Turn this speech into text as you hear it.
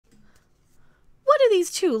these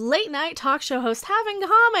two late-night talk show hosts have in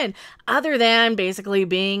common, other than basically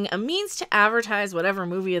being a means to advertise whatever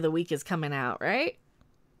movie of the week is coming out, right?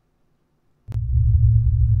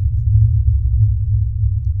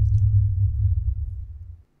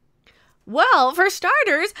 Well, for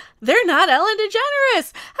starters, they're not Ellen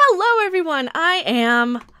Degeneres. Hello, everyone. I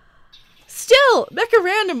am still Becca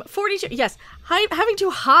Random 42. Yes, having to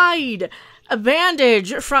hide a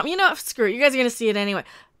bandage from, screw it. You guys are going to see it anyway.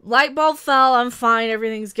 Light bulb fell. I'm fine.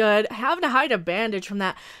 Everything's good. Having to hide a bandage from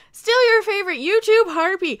that. Still your favorite YouTube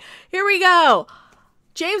harpy. Here we go.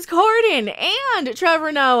 James Corden and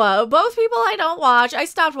Trevor Noah, both people I don't watch. I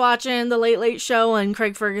stopped watching The Late Late Show when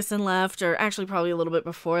Craig Ferguson left, or actually probably a little bit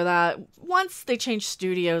before that. Once they changed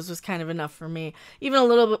studios was kind of enough for me. Even a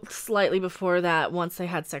little bit slightly before that, once they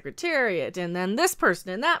had Secretariat, and then this person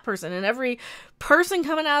and that person, and every person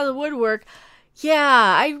coming out of the woodwork.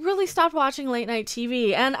 Yeah, I really stopped watching late night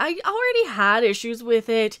TV, and I already had issues with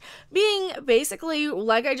it being basically,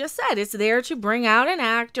 like I just said, it's there to bring out an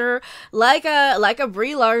actor like a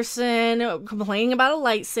Brie Larson complaining about a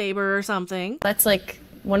lightsaber or something. That's like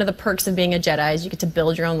one of the perks of being a Jedi is you get to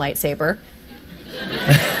build your own lightsaber.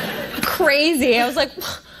 Crazy. I was like,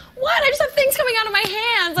 what? I just have things coming out of my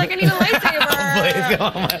hands. Like I need a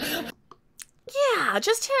lightsaber. Yeah,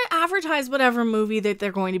 just to advertise whatever movie that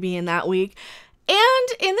they're going to be in that week. And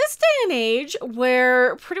in this day and age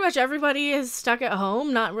where pretty much everybody is stuck at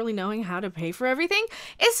home, not really knowing how to pay for everything,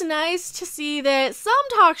 it's nice to see that some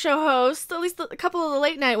talk show hosts, at least a couple of the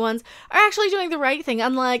late night ones, are actually doing the right thing,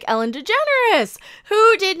 unlike Ellen Degeneres,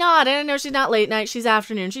 who did not. And I know she's not late night, she's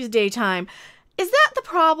afternoon, she's daytime. Is that the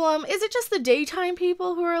problem? Is it just the daytime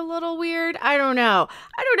people who are a little weird? I don't know.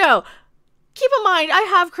 Keep in mind, I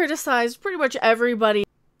have criticized pretty much everybody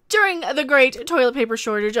during the great toilet paper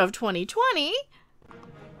shortage of 2020.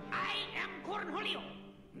 I am Cornholio.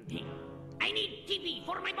 I need TV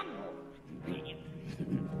for my bunghole.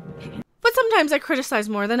 But sometimes I criticize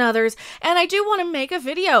more than others, and I do want to make a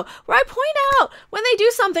video where I point out when they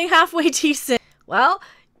do something halfway decent. Well,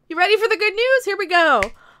 you ready for the good news? Here we go.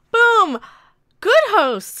 Boom! Good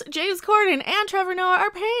hosts, James Corden and Trevor Noah,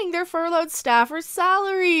 are paying their furloughed staffers'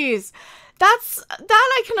 salaries. That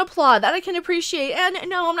I can applaud, that I can appreciate. And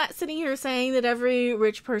no, I'm not sitting here saying that every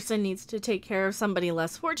rich person needs to take care of somebody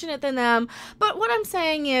less fortunate than them. But what I'm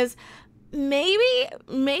saying is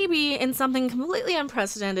maybe in something completely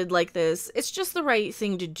unprecedented like this, it's just the right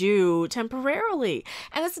thing to do temporarily.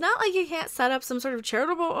 And it's not like you can't set up some sort of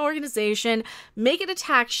charitable organization, make it a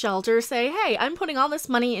tax shelter, say, hey, I'm putting all this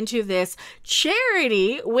money into this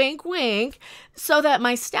charity, wink, wink, so that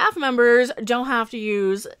my staff members don't have to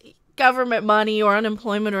use government money or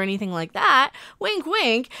unemployment or anything like that, wink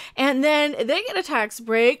wink, and then they get a tax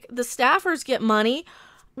break, the staffers get money,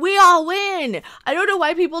 we all win. I don't know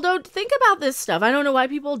why people don't think about this stuff. I don't know why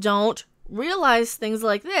people don't realize things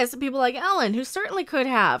like this. People like Ellen, who certainly could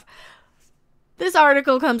have. This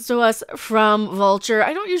article comes to us from Vulture.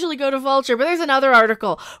 I don't usually go to Vulture, but there's another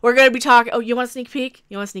article. We're going to be talking, you want a sneak peek?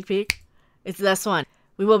 It's this one.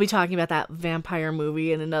 We will be talking about that vampire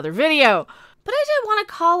movie in another video. But I did want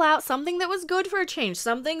to call out something that was good for a change,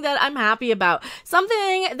 something that I'm happy about,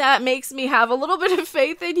 something that makes me have a little bit of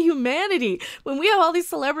faith in humanity. When we have all these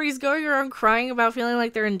celebrities going around crying about feeling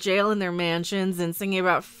like they're in jail in their mansions and singing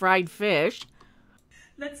about fried fish.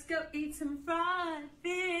 Let's go eat some fried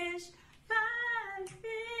fish, fried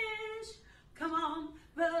fish. Come on,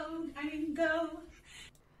 vote and go.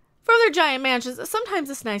 From their giant mansions,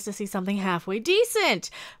 sometimes it's nice to see something halfway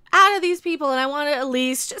decent out of these people, and I want to at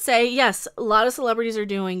least say, yes, a lot of celebrities are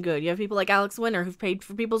doing good. You have people like Alex Winter who've paid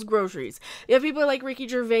for people's groceries. You have people like Ricky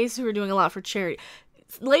Gervais who are doing a lot for charity.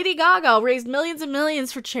 Lady Gaga raised millions and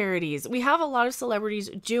millions for charities. We have a lot of celebrities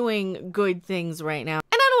doing good things right now.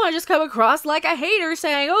 And I don't want to just come across like a hater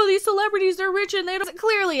saying, oh, these celebrities are rich and they don't.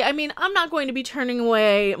 Clearly, I mean, I'm not going to be turning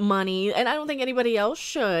away money, and I don't think anybody else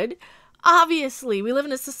should. Obviously, we live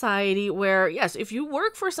in a society where, yes, if you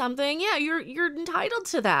work for something, yeah, you're entitled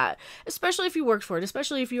to that, especially if you worked for it,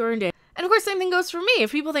 especially if you earned it. And of course, same thing goes for me.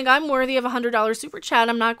 If people think I'm worthy of a $100 super chat,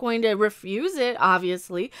 I'm not going to refuse it,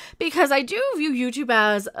 obviously, because I do view YouTube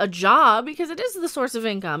as a job, because it is the source of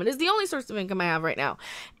income. It is the only source of income I have right now.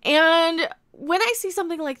 And when I see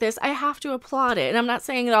something like this, I have to applaud it. And I'm not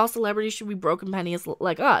saying that all celebrities should be broken pennies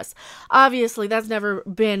like us. Obviously, that's never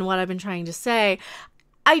been what I've been trying to say.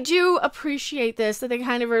 I do appreciate this, that they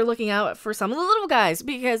kind of are looking out for some of the little guys,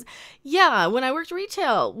 because, yeah, when I worked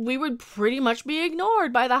retail, we would pretty much be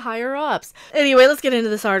ignored by the higher-ups. Anyway, let's get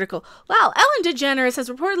into this article. Wow, Ellen Degeneres has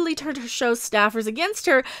reportedly turned her show's staffers against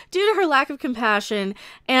her due to her lack of compassion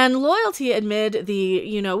and loyalty amid the,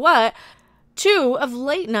 you-know-what. Two of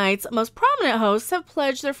late night's most prominent hosts have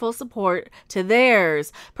pledged their full support to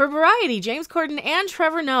theirs. Per Variety, James Corden and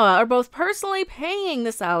Trevor Noah are both personally paying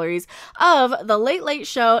the salaries of the Late Late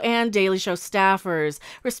Show and Daily Show staffers,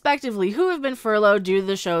 respectively, who have been furloughed due to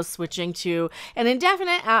the show switching to an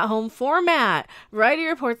indefinite at-home format. Variety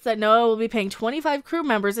reports that Noah will be paying 25 crew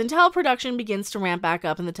members until production begins to ramp back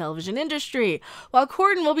up in the television industry, while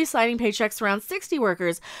Corden will be signing paychecks around 60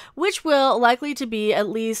 workers, which will likely to be at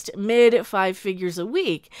least mid-5 figures a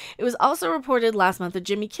week. It was also reported last month that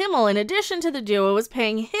Jimmy Kimmel, in addition to the duo, was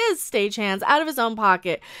paying his stagehands out of his own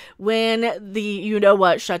pocket when the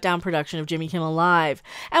you-know-what shut down production of Jimmy Kimmel Live.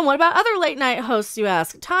 And what about other late-night hosts, you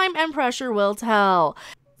ask? Time and pressure will tell.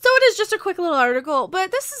 So it is just a quick little article,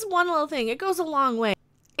 but this is one little thing. It goes a long way.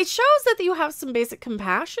 It shows that you have some basic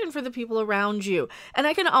compassion for the people around you, and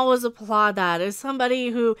I can always applaud that as somebody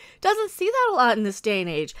who doesn't see that a lot in this day and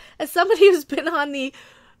age, as somebody who's been on the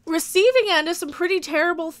receiving end of some pretty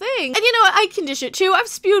terrible things. And you know what? I can dish it too. I've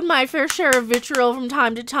spewed my fair share of vitriol from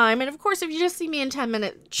time to time, and of course, if you just see me in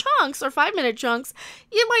 10-minute chunks or 5-minute chunks,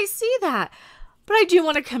 you might see that. But I do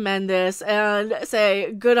want to commend this and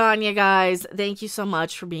say, good on you guys. Thank you so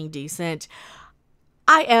much for being decent.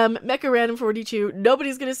 I am Mecha Random 42.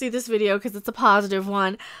 Nobody's going to see this video because it's a positive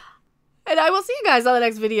one. And I will see you guys on the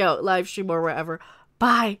next video, live stream or wherever.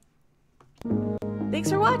 Bye. Thanks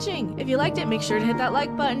for watching. If you liked it, make sure to hit that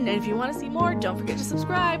like button. And if you want to see more, don't forget to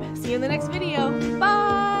subscribe. See you in the next video.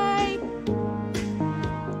 Bye.